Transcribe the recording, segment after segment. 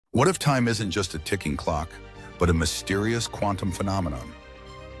What if time isn't just a ticking clock, but a mysterious quantum phenomenon?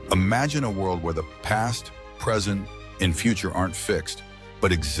 Imagine a world where the past, present, and future aren't fixed,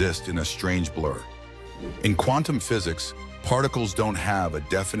 but exist in a strange blur. In quantum physics, particles don't have a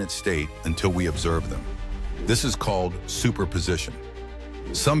definite state until we observe them. This is called superposition.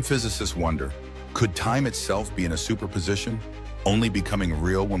 Some physicists wonder, could time itself be in a superposition, only becoming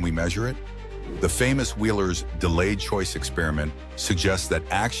real when we measure it? The famous Wheeler's delayed choice experiment suggests that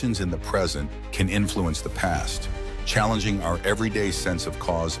actions in the present can influence the past, challenging our everyday sense of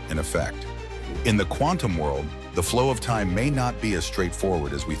cause and effect. In the quantum world, the flow of time may not be as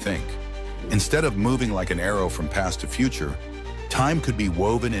straightforward as we think. Instead of moving like an arrow from past to future, time could be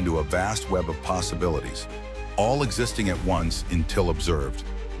woven into a vast web of possibilities, all existing at once until observed.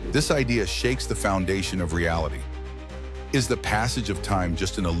 This idea shakes the foundation of reality. Is the passage of time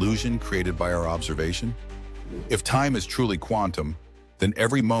just an illusion created by our observation? If time is truly quantum, then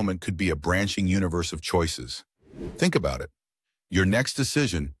every moment could be a branching universe of choices. Think about it. Your next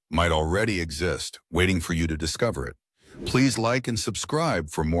decision might already exist, waiting for you to discover it. Please like and subscribe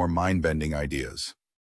for more mind-bending ideas.